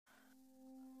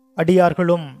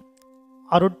அடியார்களும்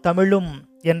அருட்தமிழும்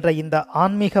என்ற இந்த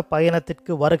ஆன்மீக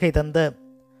பயணத்திற்கு வருகை தந்த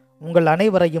உங்கள்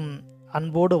அனைவரையும்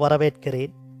அன்போடு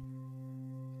வரவேற்கிறேன்.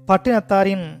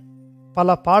 பட்டினத்தாரின்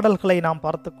பல பாடல்களை நாம்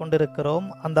பார்த்து கொண்டிருக்கிறோம்.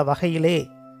 அந்த வகையிலே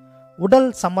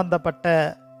உடல் சம்பந்தப்பட்ட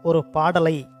ஒரு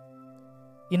பாடலை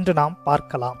இன்று நாம்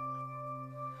பார்க்கலாம்.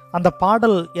 அந்த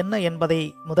பாடல் என்ன என்பதை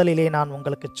முதலிலே நான்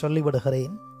உங்களுக்கு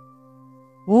சொல்லிவிடுகிறேன்.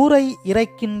 ஊரை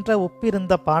இறைக்கின்ற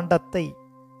ஒப்பிருந்த பாண்டத்தை,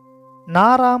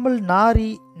 நாராமல்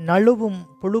நாரி நழுவும்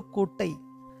புழுக்கூட்டை,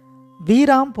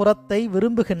 வீராம்புறத்தை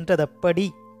விரும்புகின்றதெப்படி,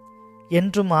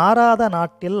 என்றும் ஆறாத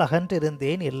நாட்டில்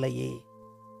அகன்றிருந்தேன் இல்லையே.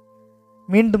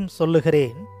 மீண்டும்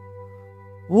சொல்லுகிறேன்.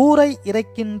 ஊரை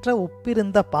இறைக்கின்ற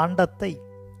ஒப்பிருந்த பாண்டத்தை,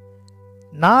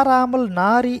 நாராமல்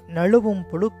நாரி நழுவும்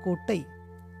புழுக்கூட்டை,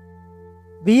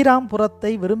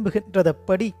 வீராம்புறத்தை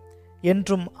விரும்புகின்றதெப்படி,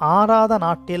 என்றும் ஆறாத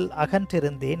நாட்டில்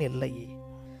அகன்றிருந்தேன் இல்லையே.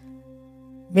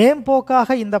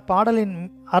 மேம்போக்காக இந்த பாடலின்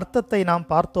அர்த்தத்தை நாம்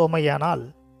பார்த்தோமையானால்,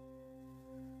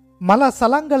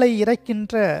 மலசலங்களை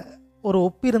இறைக்கின்ற ஒரு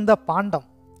ஒப்பிருந்த பாண்டம்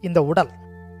இந்த உடல்.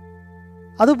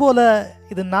 அதுபோல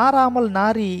இது நாராமல்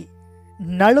நாரி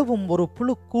நழுவும் ஒரு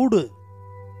புழுக்கூடு.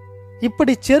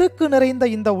 இப்படி செருக்கு நிறைந்த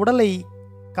இந்த உடலை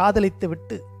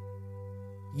காதலித்துவிட்டு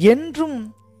என்றும்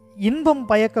இன்பம்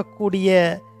பயக்கக்கூடிய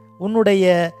உன்னுடைய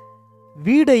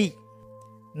வீடை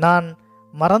நான்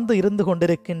மறந்து இருந்து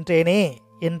கொண்டிருக்கின்றேனே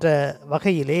என்ற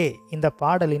வகையிலே இந்த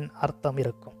பாடலின் அர்த்தம்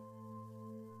இருக்கும்.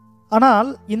 ஆனால்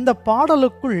இந்த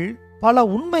பாடலுக்குள் பல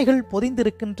உண்மைகள்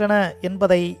பொதிந்திருக்கின்றன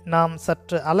என்பதை நாம்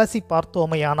சற்று அலசி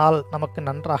பார்த்தோமையானால் நமக்கு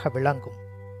நன்றாக விளங்கும்.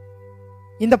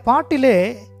 இந்த பாட்டிலே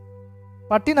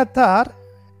பட்டினத்தார்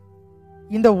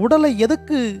இந்த உடலை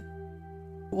எதுக்கு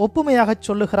ஒப்புமையாக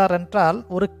சொல்லுகிறார் என்றால்,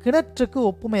 ஒரு கிணற்றுக்கு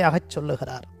ஒப்புமையாக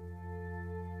சொல்லுகிறார்.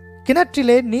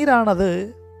 கிணற்றிலே நீரானது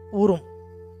ஊறும்,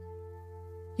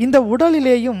 இந்த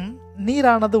உடலிலேயும்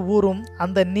நீரானது ஊறும்.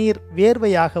 அந்த நீர்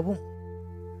வேர்வையாகவும்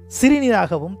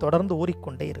சிறுநீராகவும் தொடர்ந்து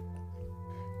ஊறிக்கொண்டே இருக்கும்.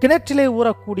 கிணற்றிலே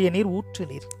ஊறக்கூடிய நீர் ஊற்று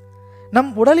நீர்,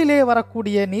 நம் உடலிலே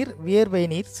வரக்கூடிய நீர் வேர்வை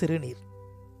நீர், சிறுநீர்.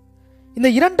 இந்த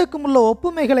இரண்டுக்கும் உள்ள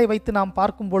ஒப்புமைகளை வைத்து நாம்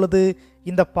பார்க்கும் பொழுது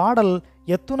இந்த பாடல்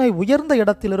எத்துணை உயர்ந்த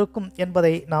இடத்தில் இருக்கும்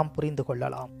என்பதை நாம் புரிந்து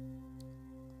கொள்ளலாம்.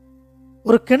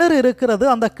 ஒரு கிணறு இருக்கிறது.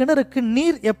 அந்த கிணறுக்கு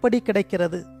நீர் எப்படி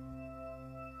கிடைக்கிறது?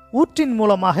 ஊற்றின்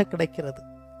மூலமாக கிடைக்கிறது.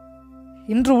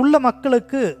 இன்று உள்ள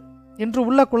மக்களுக்கு, இன்று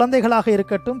உள்ள குழந்தைகளாக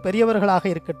இருக்கட்டும், பெரியவர்களாக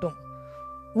இருக்கட்டும்,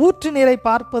 ஊற்று நீரை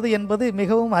பார்ப்பது என்பது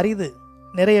மிகவும் அரிது.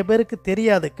 நிறைய பேருக்கு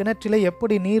தெரியாது கிணற்றிலே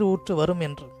எப்படி நீர் ஊற்று வரும்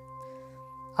என்று.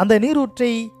 அந்த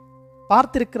நீரூற்றை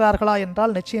பார்த்திருக்கிறார்களா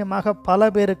என்றால் நிச்சயமாக பல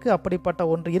பேருக்கு அப்படிப்பட்ட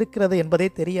ஒன்று இருக்கிறது என்பதே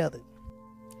தெரியாது.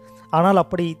 ஆனால்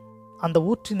அப்படி அந்த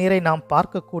ஊற்று நீரை நாம்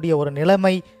பார்க்கக்கூடிய ஒரு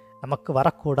நிலைமை நமக்கு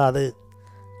வரக்கூடாது.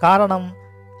 காரணம்,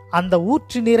 அந்த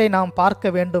ஊற்று நீரை நாம்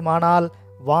பார்க்க வேண்டுமானால்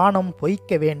வானம்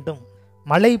பொய்க்க வேண்டும்.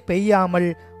 மழை பெய்யாமல்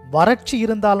வறட்சி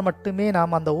இருந்தால் மட்டுமே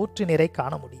நாம் அந்த ஊற்று நீரை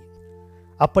காண முடியும்.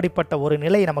 அப்படிப்பட்ட ஒரு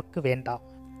நிலை நமக்கு வேண்டாம்.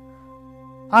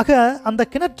 ஆக அந்த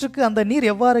கிணற்றுக்கு அந்த நீர்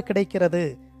எவ்வாறு கிடைக்கிறது?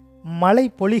 மழை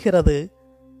பொழிகிறது.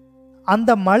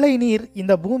 அந்த மழை நீர்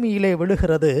இந்த பூமியிலே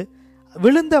விழுகிறது.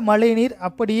 விழுந்த மழை நீர்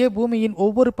அப்படியே பூமியின்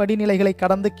ஒவ்வொரு படிநிலைகளை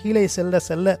கடந்து கீழே செல்ல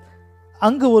செல்ல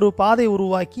அங்கு ஒரு பாதை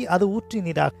உருவாக்கி அது ஊற்று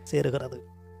நீராக சேருகிறது.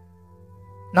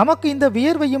 நமக்கு இந்த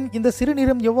வியர்வையும் இந்த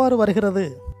சிறுநீரும் எவ்வாறு வருகிறது?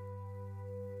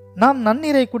 நாம்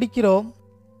நன்னீரை குடிக்கிறோம்.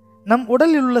 நம்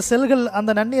உடலில் உள்ள செல்கள்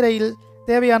அந்த நன்னீரையில்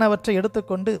தேவையானவற்றை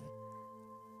எடுத்துக்கொண்டு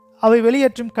அவை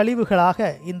வெளியேற்றும்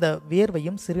கழிவுகளாக இந்த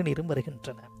வியர்வையும் சிறுநீரும்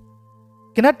வருகின்றன.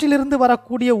 கிணற்றிலிருந்து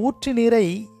வரக்கூடிய ஊற்று நீரை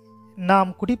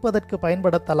நாம் குடிப்பதற்கு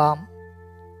பயன்படுத்தலாம்.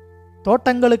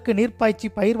 தோட்டங்களுக்கு நீர்ப்பாய்ச்சி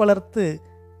பயிர் வளர்த்து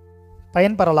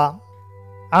பயன்பெறலாம்.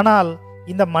 ஆனால்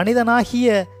இந்த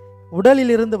மனிதனாகிய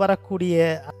உடலிலிருந்து வரக்கூடிய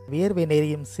வியர்வை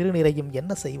நீரையும் சிறுநீரையும்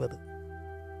என்ன செய்வது?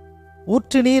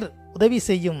 ஊற்று நீர் உதவி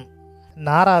செய்யும்,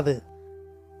 நாராது.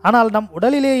 ஆனால் நம்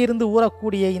உடலிலே இருந்து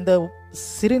ஊறக்கூடிய இந்த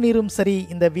சிறுநீரும் சரி,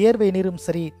 இந்த வியர்வை நீரும்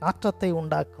சரி, நாற்றத்தை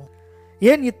உண்டாக்கும்.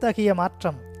 ஏன் இத்தகைய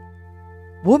மாற்றம்?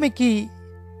 பூமிக்கு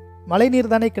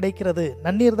மழைநீர் தானே கிடைக்கிறது,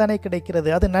 நன்னீர் தானே கிடைக்கிறது.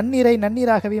 அது நன்னீரை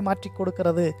நன்னீராகவே மாற்றி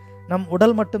கொடுக்கிறது. நம்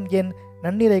உடல் மட்டும் ஏன்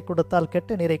நன்னீரை கொடுத்தால்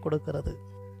கெட்ட நீரை கொடுக்கிறது?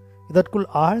 இதற்குள்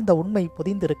ஆழ்ந்த உண்மை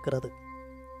பொதிந்திருக்கிறது.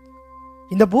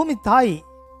 இந்த பூமி தாய்,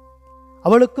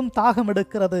 அவளுக்கும் தாகம்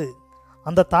எடுக்கிறது.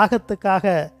 அந்த தாகத்துக்காக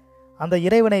அந்த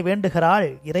இறைவனை வேண்டுகிறாள்.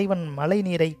 இறைவன் மழை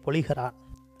நீரை பொழிகிறான்.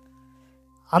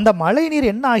 அந்த மழை நீர்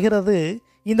என்ன ஆகிறது?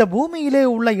 இந்த பூமியிலே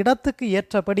உள்ள இடத்துக்கு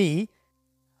ஏற்றபடி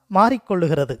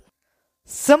மாறிக்கொள்ளுகிறது.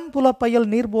 செம்புலப்பயல்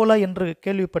நீர் போல என்று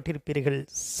கேள்விப்பட்டிருப்பீர்கள்.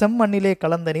 செம்மண்ணிலே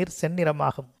கலந்த நீர்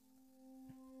செந்நிறமாகும்.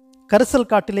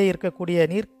 கரிசல் காட்டிலே இருக்கக்கூடிய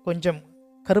நீர் கொஞ்சம்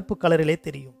கருப்பு கலரிலே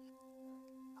தெரியும்.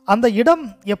 அந்த இடம்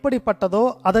எப்படிப்பட்டதோ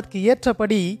அதற்கு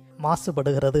ஏற்றபடி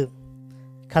மாசுபடுகிறது,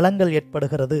 களங்கள்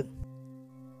ஏற்படுகிறது.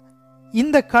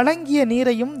 இந்த கலங்கிய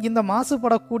நீரையும் இந்த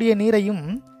மாசுபடக்கூடிய நீரையும்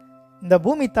இந்த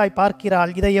பூமி தாய்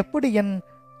பார்க்கிறாள். இதை எப்படி என்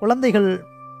குழந்தைகள்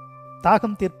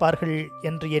தாகம் தீர்ப்பார்கள்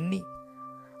என்று எண்ணி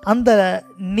அந்த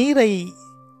நீரை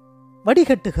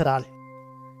வடிகட்டுகிறாள்.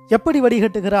 எப்படி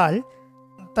வடிகட்டுகிறாள்?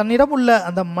 தன்னிடமுள்ள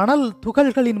அந்த மணல்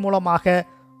துகள்களின் மூலமாக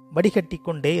வடிகட்டி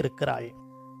கொண்டே இருக்கிறாள்.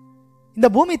 இந்த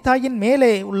பூமி தாயின்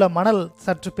மேலே உள்ள மணல்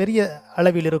சற்று பெரிய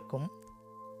அளவில் இருக்கும்.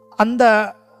 அந்த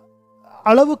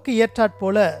அளவுக்கு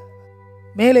ஏற்றாற்போல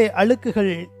மேலே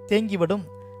அழுக்குகள் தேங்கிவிடும்.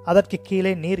 அதற்கு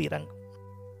கீழே நீர் இறங்கும்.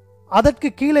 அதற்கு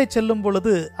கீழே செல்லும்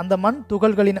பொழுது அந்த மண்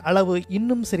துகள்களின் அளவு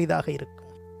இன்னும் சிறிதாக இருக்கும்.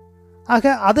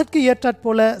 ஆக அதற்கு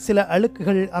ஏற்றாற்போல சில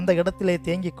அழுக்குகள் அந்த இடத்திலே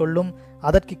தேங்கிக் கொள்ளும்.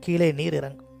 அதற்கு கீழே நீர்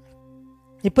இறங்கும்.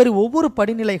 இப்படி ஒவ்வொரு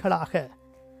படிநிலைகளாக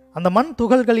அந்த மண்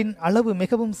துகள்களின் அளவு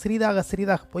மிகவும்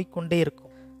சிறிதாக போய்கொண்டே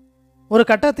இருக்கும். ஒரு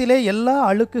கட்டத்திலே எல்லா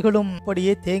அழுக்குகளும்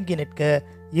அப்படியே தேங்கி நிற்க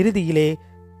இறுதியிலே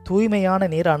தூய்மையான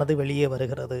நீரானது வெளியே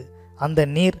வருகிறது. அந்த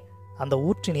நீர் அந்த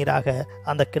ஊற்று நீராக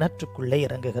அந்த கிணற்றுக்குள்ளே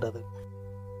இறங்குகிறது.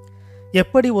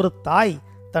 எப்படி ஒரு தாய்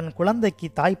தன் குழந்தைக்கு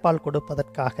தாய்ப்பால்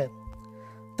கொடுப்பதற்காக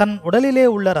தன் உடலிலே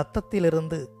உள்ள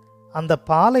இரத்தத்திலிருந்து அந்த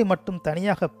பாலை மட்டும்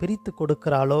தனியாக பிரித்து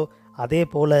கொடுக்கிறாளோ, அதே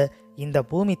போல இந்த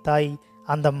பூமி தாய்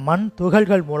அந்த மண்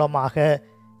துகள்கள் மூலமாக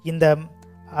இந்த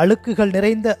அழுக்குகள்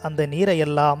நிறைந்த அந்த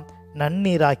நீரையெல்லாம்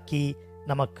நன்னீராக்கி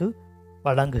நமக்கு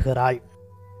வழங்குகிறாள்.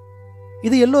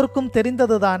 இது எல்லோருக்கும்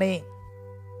தெரிந்ததுதானே.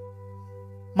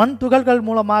 மண் துகள்கள்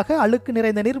மூலமாக அழுக்கு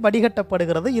நிறைந்த நீர்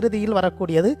வடிகட்டப்படுகிறது. இறுதியில்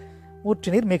வரக்கூடியது ஊற்று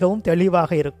நீர் மிகவும்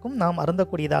தெளிவாக இருக்கும், நாம்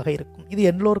அருந்தக்கூடியதாக இருக்கும். இது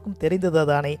எல்லோருக்கும்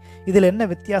தெரிந்ததுதானே. இதில் என்ன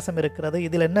வித்தியாசம் இருக்கிறது,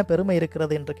 இதில் என்ன பெருமை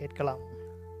இருக்கிறது என்று கேட்கலாம்.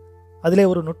 அதிலே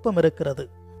ஒரு நுட்பம் இருக்கிறது.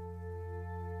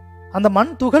 அந்த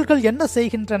மண் துகள்கள் என்ன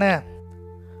செய்கின்றன?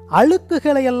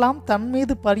 அழுக்குகளை எல்லாம் தன்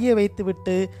மீது பதிய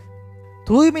வைத்துவிட்டு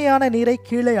தூய்மையான நீரை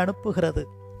கீழே அனுப்புகிறது.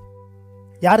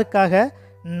 யாருக்காக?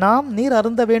 நாம் நீர்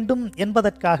அருந்த வேண்டும்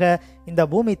என்பதற்காக இந்த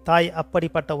பூமி தாய்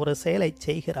அப்படிப்பட்ட ஒரு செயலை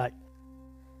செய்கிறாள்.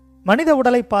 மனித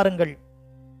உடலை பாருங்கள்.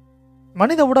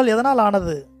 மனித உடல் எதனால்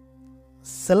ஆனது?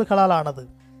 செல்களால் ஆனது.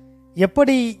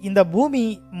 எப்படி இந்த பூமி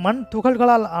மண்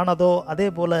துகள்களால் ஆனதோ அதே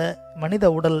போல மனித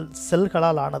உடல்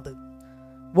செல்களால் ஆனது.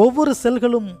 ஒவ்வொரு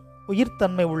செல்களும்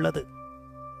உயிர்த்தன்மை உள்ளது.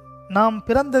 நாம்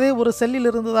பிறந்ததே ஒரு செல்லில்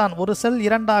இருந்துதான். ஒரு செல்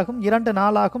 2 ஆகும், 2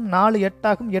 4 ஆகும், 4 8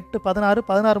 ஆகும், 8 16,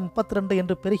 16 32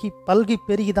 என்று பல்கி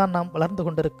பெருகிதான் நாம் வளர்ந்து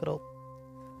கொண்டிருக்கிறோம்.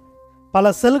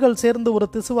 பல செல்கள் சேர்ந்து ஒரு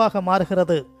திசுவாக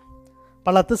மாறுகிறது.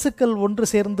 பல திசுக்கள் ஒன்று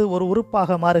சேர்ந்து ஒரு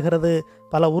உறுப்பாக மாறுகிறது.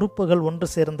 பல உறுப்புகள் ஒன்று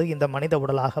சேர்ந்து இந்த மனித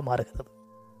உடலாக மாறுகிறது.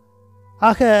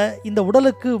 ஆக இந்த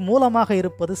உடலுக்கு மூலமாக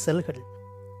இருப்பது செல்கள்.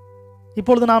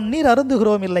 இப்பொழுது நாம் நீர்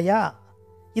அருந்துகிறோம் இல்லையா?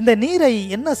 இந்த நீரை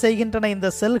என்ன செய்கின்றன? இந்த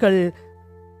செல்கள்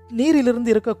நீரிலிருந்து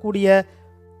இருக்கக்கூடிய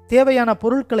தேவையான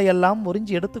பொருட்களை எல்லாம்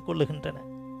உறிஞ்சி எடுத்துக்கொள்ளுகின்றன.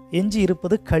 எஞ்சி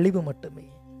இருப்பது கழிவு மட்டுமே.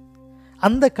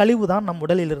 அந்த கழிவு தான் நம்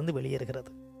உடலிலிருந்து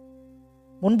வெளியேறுகிறது.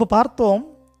 முன்பு பார்த்தோம்,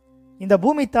 இந்த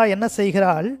பூமி தாய் என்ன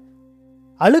செய்கிறாள்?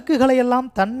 அழுக்குகளை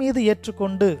எல்லாம் தன் மீது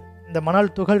ஏற்றுக்கொண்டு, இந்த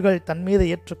மணல் துகள்கள் தன் மீது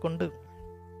ஏற்றுக்கொண்டு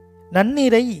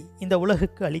நன்னீரை இந்த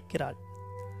உலகுக்கு அளிக்கிறாள்.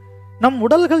 நம்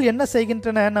உடல்கள் என்ன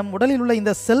செய்கின்றன? நம் உடலில் உள்ள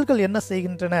இந்த செல்கள் என்ன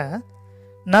செய்கின்றன?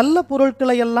 நல்ல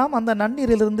பொருட்களை எல்லாம் அந்த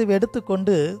நன்னீரிலிருந்து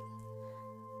எடுத்துக்கொண்டு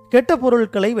கெட்ட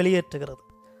பொருட்களை வெளியேற்றுகிறது.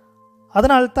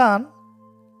 அதனால்தான்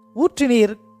ஊற்று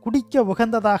நீர் குடிக்க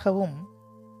உகந்ததாகவும்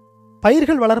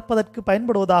பயிர்கள் வளர்ப்பதற்கு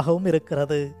பயன்படுவதாகவும்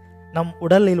இருக்கிறது. நம்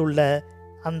உடலில் உள்ள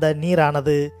அந்த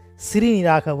நீரானது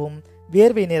சிறுநீராகவும்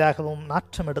வேர்வை நீராகவும்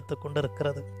நாற்றம் எடுத்து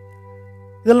கொண்டிருக்கிறது.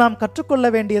 இதில் நாம் கற்றுக்கொள்ள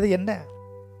வேண்டியது என்ன?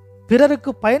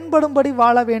 பிறருக்கு பயன்படும்படி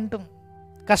வாழ வேண்டும்.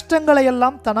 கஷ்டங்களை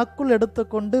எல்லாம் தனக்குள்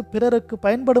எடுத்துக்கொண்டு பிறருக்கு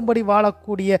பயன்படும்படி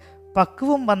வாழக்கூடிய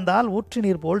பக்குவம் வந்தால் ஊற்று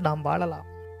நீர் போல் நாம் வாழலாம்.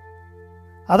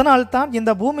 அதனால்தான்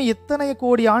இந்த பூமி இத்தனை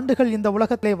கோடி ஆண்டுகள் இந்த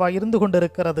உலகத்திலே இருந்து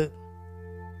கொண்டிருக்கிறது.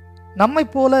 நம்மை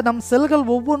போல நம் செல்கள்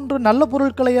ஒவ்வொன்று நல்ல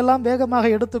பொருட்களை எல்லாம் வேகமாக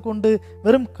எடுத்துக்கொண்டு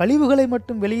வெறும் கழிவுகளை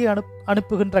மட்டும் வெளியே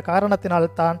அனுப்புகின்ற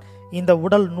காரணத்தினால்தான் இந்த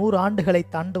உடல் 100 ஆண்டுகளை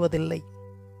தாண்டுவதில்லை.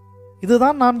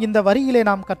 இதுதான் நாம் இந்த வரியிலே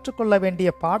நாம் கற்றுக்கொள்ள வேண்டிய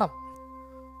பாடம்.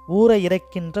 ஊற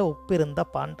இறைக்கின்ற உப்பிருந்த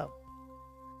பாண்டம்.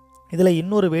 இதில்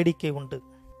இன்னொரு வேடிக்கை உண்டு.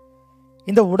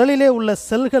 இந்த உடலிலே உள்ள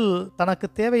செல்கள் தனக்கு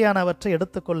தேவையானவற்றை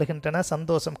எடுத்துக்கொள்ளுகின்றன.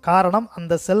 சந்தோஷம். காரணம்,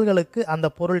 அந்த செல்களுக்கு அந்த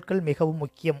பொருட்கள் மிகவும்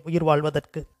முக்கியம் உயிர்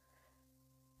வாழ்வதற்கு.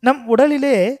 நம்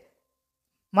உடலிலே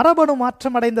மரபணு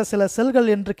மாற்றமடைந்த சில செல்கள்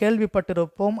என்று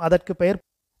கேள்விப்பட்டிருப்போம். அதற்கு பெயர்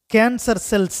கேன்சர்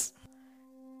செல்ஸ்.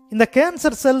 இந்த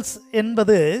கேன்சர் செல்ஸ்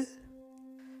என்பது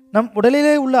நம்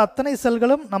உடலிலே உள்ள அத்தனை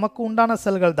செல்களும் நமக்கு உண்டான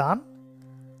செல்கள் தான்.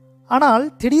 ஆனால்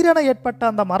திடீரென ஏற்பட்ட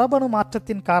அந்த மரபணு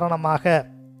மாற்றத்தின் காரணமாக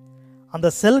அந்த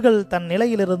செல்கள் தன்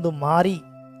நிலையிலிருந்து மாறி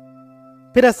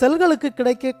பிற செல்களுக்கு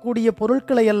கிடைக்கக்கூடிய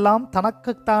பொருட்களை எல்லாம்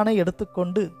தனக்குத்தானே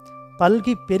எடுத்துக்கொண்டு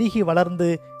பல்கி பெருகி வளர்ந்து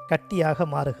கட்டியாக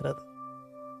மாறுகிறது.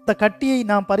 இந்த கட்டியை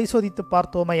நாம் பரிசோதித்து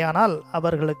பார்த்தோமையானால்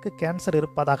அவர்களுக்கு கேன்சர்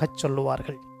இருப்பதாக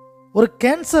சொல்லுவார்கள். ஒரு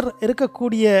கேன்சர்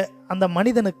இருக்கக்கூடிய அந்த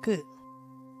மனிதனுக்கு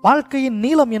வாழ்க்கையின்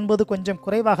நீளம் என்பது கொஞ்சம்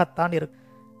குறைவாகத்தான் இருக்கும்.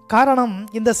 காரணம்,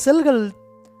 இந்த செல்கள்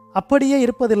அப்படியே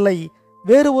இருப்பதில்லை.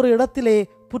 வேறு ஒரு இடத்திலே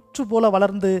புற்று போல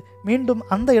வளர்ந்து மீண்டும்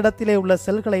அந்த இடத்திலே உள்ள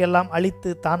செல்களை எல்லாம் அழித்து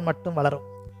தான் மட்டும் வளரும்.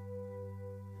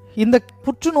 இந்த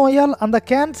புற்றுநோயால் அந்த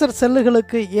கேன்சர்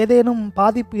செல்லுகளுக்கு ஏதேனும்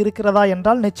பாதிப்பு இருக்கிறதா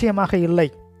என்றால் நிச்சயமாக இல்லை.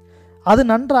 அது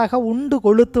நன்றாக உண்டு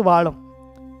கொழுத்து வாழும்.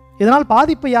 இதனால்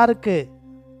பாதிப்பு யாருக்கு?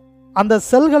 அந்த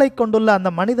செல்களை கொண்டுள்ள அந்த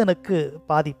மனிதனுக்கு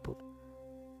பாதிப்பு.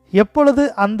 எப்பொழுது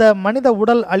அந்த மனித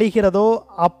உடல் அழிகிறதோ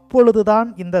அப்பொழுதுதான்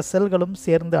இந்த செல்களும்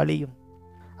சேர்ந்து அழியும்.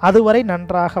 அதுவரை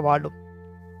நன்றாக வாழும்.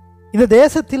 இந்த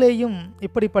தேசத்திலேயும்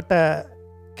இப்படிப்பட்ட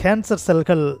கேன்சர்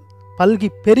செல்கள் பல்கி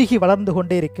பெருகி வளர்ந்து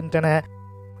கொண்டே இருக்கின்றன.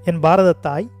 என் பாரத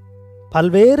தாய்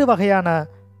பல்வேறு வகையான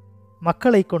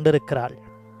மக்களை கொண்டிருக்கிறாள்.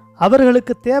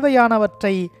 அவர்களுக்கு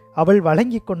தேவையானவற்றை அவள்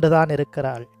வழங்கி கொண்டுதான்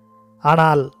இருக்கிறாள்.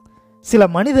 ஆனால் சில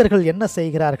மனிதர்கள் என்ன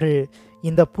செய்கிறார்கள்?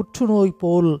 இந்த புற்றுநோய்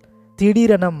போல்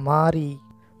திடீரென மாறி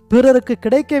பிறருக்கு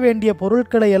கிடைக்க வேண்டிய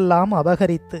பொருட்களை எல்லாம்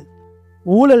அபகரித்து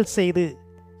ஊழல் செய்து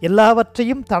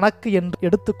எல்லாவற்றையும் தனக்கு என்று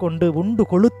எடுத்துக்கொண்டு உண்டு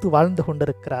கொழுத்து வாழ்ந்து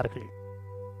கொண்டிருக்கிறார்கள்.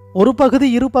 ஒரு பகுதி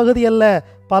இரு பகுதி அல்ல,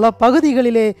 பல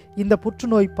பகுதிகளிலே இந்த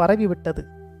புற்றுநோய் பரவிவிட்டது.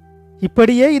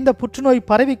 இப்படியே இந்த புற்றுநோய்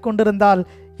பரவி கொண்டிருந்தால்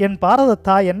என் பாரத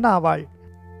தாய் என்ன ஆவாள்?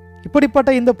 இப்படிப்பட்ட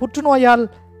இந்த புற்றுநோயால்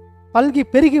பல்கி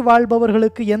பெருகி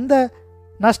வாழ்பவர்களுக்கு எந்த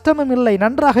நஷ்டமும் இல்லை,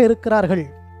 நன்றாக இருக்கிறார்கள்.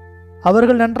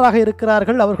 அவர்கள் நன்றாக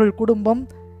இருக்கிறார்கள், அவர்கள் குடும்பம்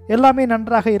எல்லாமே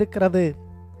நன்றாக இருக்கிறது.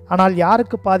 ஆனால்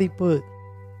யாருக்கு பாதிப்பு?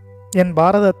 என்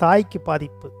பாரத தாய்க்கு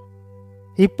பாதிப்பு.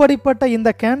 இப்படிப்பட்ட இந்த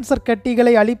கேன்சர்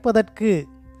கட்டிகளை அழிப்பதற்கு,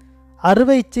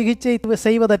 அறுவை சிகிச்சை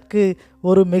செய்வதற்கு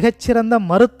ஒரு மிகச்சிறந்த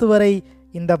மருத்துவரை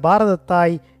இந்த பாரத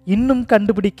தாய் இன்னும்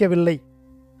கண்டுபிடிக்கவில்லை.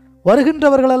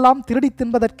 வருகின்றவர்களெல்லாம் திருடி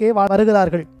தின்பதற்கே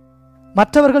வருகிறார்கள்.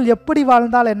 மற்றவர்கள் எப்படி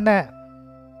வாழ்ந்தால் என்ன?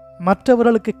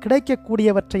 மற்றவர்களுக்கு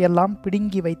கிடைக்கக்கூடியவற்றையெல்லாம்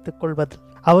பிடுங்கி வைத்துக் கொள்வது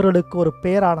அவர்களுக்கு ஒரு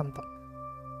பேரானந்தம்.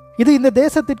 இது இந்த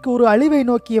தேசத்திற்கு ஒரு அழிவை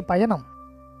நோக்கிய பயணம்.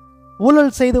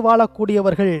 ஊழல் செய்து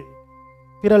வாழக்கூடியவர்கள்,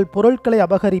 பிறல் பொருட்களை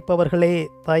அபகரிப்பவர்களே,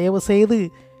 தயவு செய்து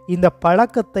இந்த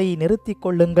பழக்கத்தை நிறுத்தி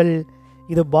கொள்ளுங்கள்.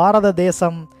 இது பாரத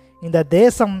தேசம். இந்த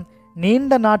தேசம்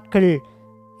நீண்ட நாட்கள்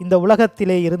இந்த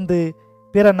உலகத்திலே இருந்து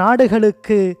பிற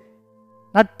நாடுகளுக்கு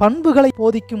நட்பண்புகளை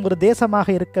போதிக்கும் ஒரு தேசமாக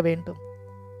இருக்க வேண்டும்.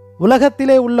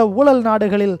 உலகத்திலே உள்ள ஊழல்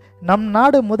நாடுகளில் நம்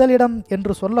நாடு முதலிடம்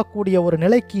என்று சொல்லக்கூடிய ஒரு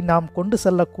நிலைக்கு நாம் கொண்டு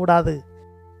செல்லக்கூடாது.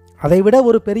 அதைவிட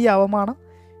ஒரு பெரிய அவமானம்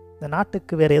இந்த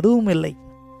நாட்டுக்கு வேறு எதுவும் இல்லை.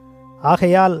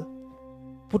 ஆகையால்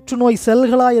புற்றுநோய்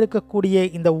செல்களாய் இருக்கக்கூடிய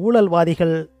இந்த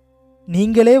ஊழல்வாதிகள்,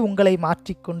 நீங்களே உங்களை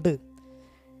மாற்றிக்கொண்டு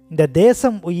இந்த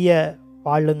தேசம் உய்ய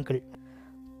வாழுங்கள்.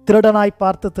 திருடனாய்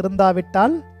பார்த்து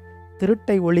திருந்தாவிட்டால்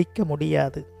திருட்டை ஒழிக்க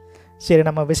முடியாது. சரி,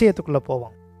 நம்ம விஷயத்துக்குள்ளே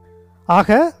போவோம்.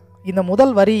 ஆக இந்த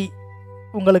முதல் வரி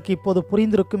உங்களுக்கு இப்போது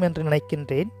புரிந்திருக்கும் என்று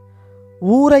நினைக்கின்றேன்.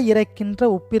 ஊற இறைக்கின்ற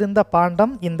உப்பிருந்த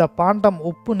பாண்டம், இந்த பாண்டம்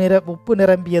உப்பு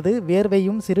நிரம்பியது,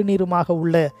 வேர்வையும் சிறுநீருமாக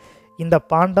உள்ள இந்த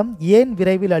பாண்டம் ஏன்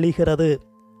விரைவில் அழிகிறது?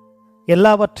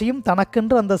 எல்லாவற்றையும்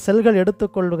தனக்கென்று அந்த செல்கள்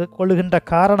எடுத்துக்கொள்ளுகின்ற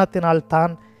காரணத்தினால்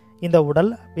தான் இந்த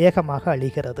உடல் வேகமாக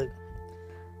அழிகிறது.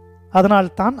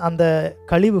 அதனால்தான் அந்த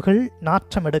கழிவுகள்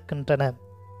நாற்றம் எடுக்கின்றன.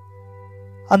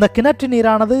 அந்த கிணற்று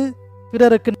நீரானது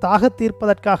பிறருக்கு தாக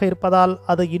தீர்ப்பதற்காக இருப்பதால்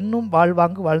அது இன்னும்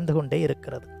வாழ்வாங்கு வாழ்ந்து கொண்டே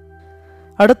இருக்கிறது.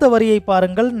 அடுத்த வரியை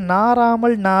பாருங்கள்.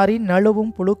 நாராமல் நாரி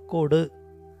நழுவும் புழுக்கோடு.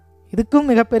 இதுக்கும்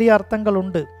மிகப்பெரிய அர்த்தங்கள்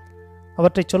உண்டு.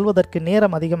 அவற்றை சொல்வதற்கு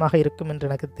நேரம் அதிகமாக இருக்கும் என்று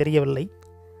எனக்கு தெரியவில்லை.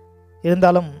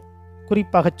 இருந்தாலும்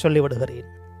குறிப்பாக சொல்லிவிடுகிறேன்.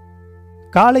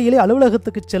 காலையிலே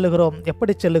அலுவலகத்துக்கு செல்லுகிறோம்.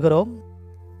 எப்படி செல்லுகிறோம்?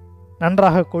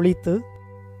 நன்றாக குளித்து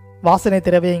வாசனை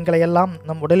திரவியங்களை எல்லாம்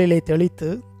நம் உடலிலே தெளித்து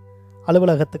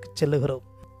அலுவலகத்துக்கு செல்லுகிறோம்.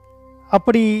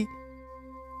 அப்படி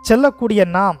செல்லக்கூடிய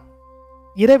நாம்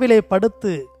இரவிலே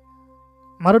படுத்து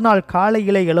மறுநாள்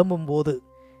காலையிலே எழும்பும்போது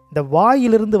இந்த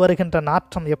வாயிலிருந்து வருகின்ற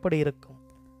நாற்றம் எப்படி இருக்கும்?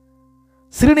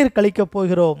 சிறுநீர் கழிக்கப்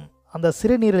போகிறோம், அந்த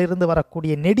சிறுநீரிலிருந்து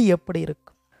வரக்கூடிய நெடி எப்படி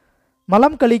இருக்கும்?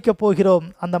 மலம் கழிக்கப் போகிறோம்,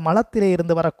 அந்த மலத்திலே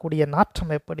இருந்து வரக்கூடிய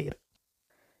நாற்றம் எப்படி இருக்கும்?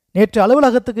 நேற்று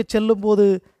அலுவலகத்துக்கு செல்லும்போது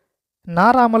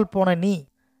நாராமல் போன நீ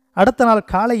அடுத்த நாள்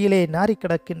காலையிலே நாரி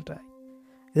கிடக்கின்றாய்.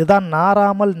 இதுதான்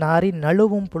நாராமல் நாரி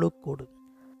நழுவும் புழுக்கூடு.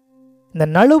 இந்த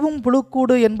நழுவும்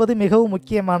புழுக்கூடு என்பது மிகவும்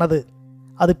முக்கியமானது.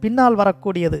 அது பின்னால்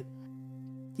வரக்கூடியது.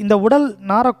 இந்த உடல்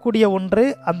நாரக்கூடிய ஒன்று.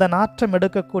 அந்த நாற்றம்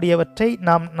எடுக்கக்கூடியவற்றை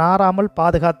நாம் நாராமல்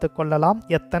பாதுகாத்து கொள்ளலாம்.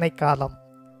 எத்தனை காலம்?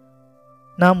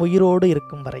 நாம் உயிரோடு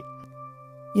இருக்கும் வரை.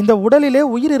 இந்த உடலிலே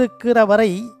உயிர் இருக்கிற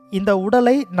வரை இந்த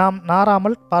உடலை நாம்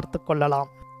நாராமல் பார்த்து கொள்ளலாம்.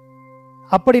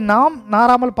 அப்படி நாம்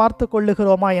நாராமல் பார்த்து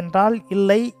கொள்ளுகிறோமா என்றால்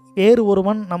இல்லை, வேறு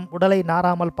ஒருவன் நம் உடலை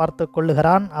நாராமல் பார்த்து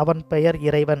கொள்ளுகிறான். அவன் பெயர்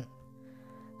இறைவன்.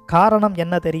 காரணம்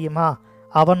என்ன தெரியுமா?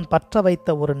 அவன் பற்ற வைத்த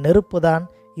ஒரு நெருப்பு தான்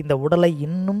இந்த உடலை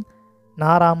இன்னும்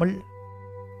நாராமல்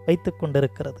வைத்து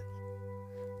கொண்டிருக்கிறது.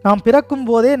 நாம் பிறக்கும்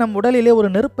போதே நம் உடலிலே ஒரு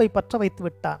நெருப்பை பற்ற வைத்து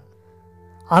விட்டான்.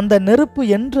 அந்த நெருப்பு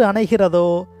என்று அணைகிறதோ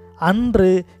அன்று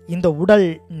இந்த உடல்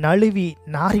நழுவி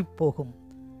நாறிப்போகும்.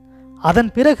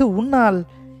 அதன் பிறகு உன்னால்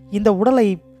இந்த உடலை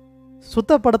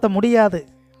சுத்தப்படுத்த முடியாது,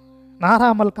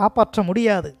 நாராமல் காப்பாற்ற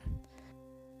முடியாது.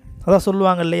 அதான்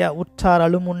சொல்லுவாங்க இல்லையா, உற்றார்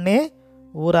அழுமுன்னே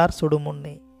ஊரார்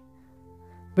சுடுமுன்னே.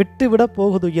 விட்டுவிட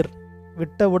போகுதுயிர்,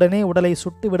 விட்டவுடனே உடலை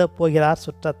சுட்டுவிடப் போகிறார்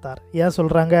சுற்றத்தார். ஏன்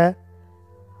சொல்கிறாங்க?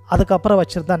 அதுக்கப்புறம்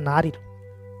வச்சிருந்தா நாரிடும்.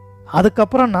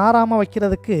 அதுக்கப்புறம் நாராமல்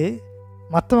வைக்கிறதுக்கு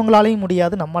மற்றவங்களாலையும்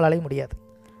முடியாது, நம்மளாலையும் முடியாது.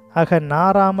 ஆக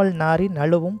நாராமல் நாரி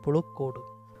நழுவும் புழுக்கோடு.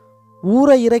 ஊற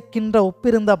இறைக்கின்ற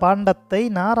ஒப்பிருந்த பாண்டத்தை,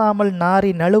 நாராமல்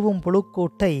நாரி நழுவும்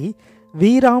புழுக்கூட்டை,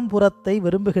 வீராம்புரத்தை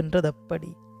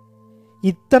விரும்புகின்றதெப்படி?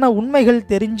 இத்தனை உண்மைகள்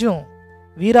தெரிஞ்சும்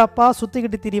வீராப்பா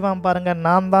சுத்திக்கிட்டு திரிவான் பாருங்க,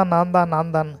 நான்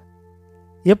தான்.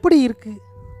 எப்படி இருக்கு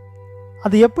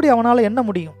அது? எப்படி அவனால் என்ன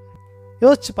முடியும்?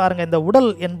 யோசிச்சு பாருங்க. இந்த உடல்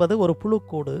என்பது ஒரு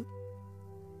புழுக்கூடு.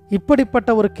 இப்படிப்பட்ட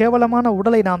ஒரு கேவலமான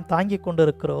உடலை நாம் தாங்கி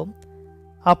கொண்டிருக்கிறோம்.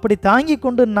 அப்படி தாங்கி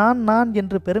கொண்டு நான்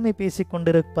என்று பெருமை பேசி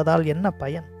கொண்டிருப்பதால் என்ன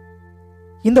பயன்?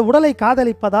 இந்த உடலை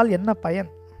காதலிப்பதால் என்ன பயன்?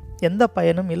 எந்த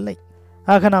பயனும் இல்லை.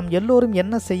 ஆக நாம் எல்லோரும்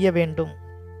என்ன செய்ய வேண்டும்?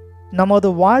 நமது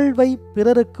வாழ்வை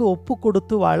பிறருக்கு ஒப்பு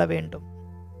கொடுத்து வாழ வேண்டும்.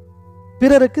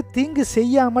 பிறருக்கு தீங்கு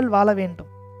செய்யாமல் வாழ வேண்டும்.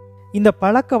 இந்த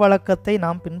பழக்க வழக்கத்தை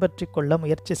நாம் பின்பற்றி கொள்ள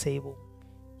முயற்சி செய்வோம்.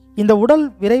 இந்த உடல்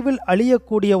விரைவில்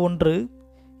அழியக்கூடிய ஒன்று.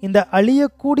 இந்த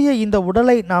அழியக்கூடிய இந்த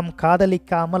உடலை நாம்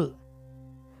காதலிக்காமல்,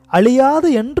 அழியாது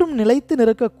என்றும் நிலைத்து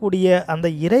நிற்கக்கூடிய அந்த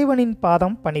இறைவனின்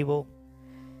பாதம் பணிவோம்.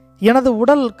 எனது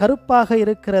உடல் கருப்பாக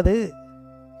இருக்கிறது,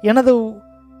 எனது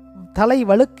தலை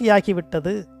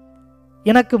வழுக்கையாகிவிட்டது,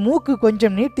 எனக்கு மூக்கு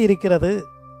கொஞ்சம் நீட்டி இருக்கிறது,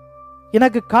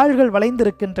 எனக்கு கால்கள்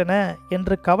வளைந்திருக்கின்றன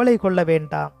என்று கவலை கொள்ள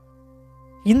வேண்டாம்.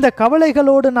 இந்த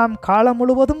கவலைகளோடு நாம் காலம்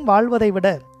முழுவதும் வாழ்வதை விட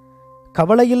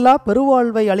கவலையில்லா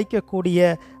பெருவாழ்வை அளிக்கக்கூடிய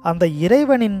அந்த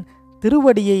இறைவனின்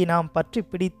திருவடியை நாம் பற்றி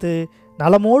பிடித்து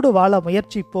நலமோடு வாழ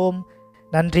முயற்சிப்போம்.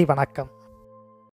 நன்றி, வணக்கம்.